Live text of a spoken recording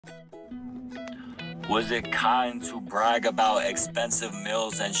Was it kind to brag about expensive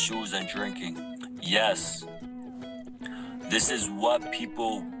meals and shoes and drinking? Yes. This is what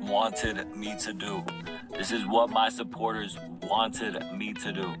people wanted me to do. This is what my supporters wanted me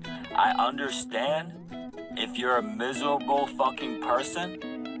to do. I understand if you're a miserable fucking person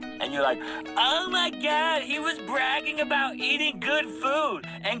and you're like, oh my God, he was bragging about eating good food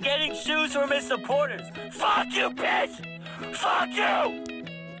and getting shoes from his supporters. Fuck you, bitch! Fuck you!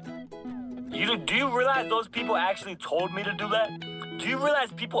 Do you realize those people actually told me to do that? Do you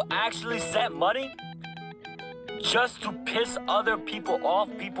realize people actually sent money just to piss other people off,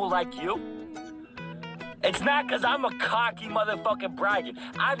 people like you? It's not because I'm a cocky motherfucking bragging.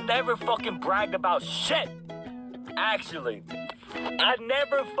 I've never fucking bragged about shit. Actually, I've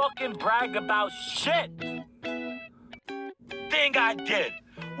never fucking bragged about shit. Thing I did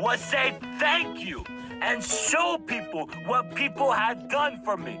was say thank you and show people what people had done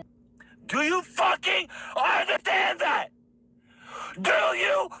for me. Do you fucking understand that? Do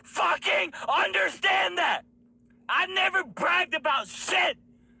you fucking understand that? I never bragged about shit.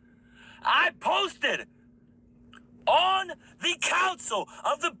 I posted on the council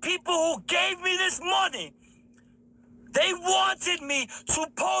of the people who gave me this money. They wanted me to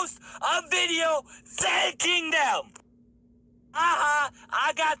post a video thanking them.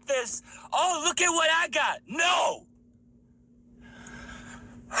 I got this. Oh, look at what I got. No.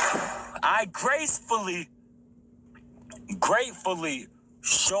 I gratefully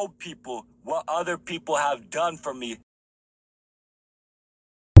show people what other people have done for me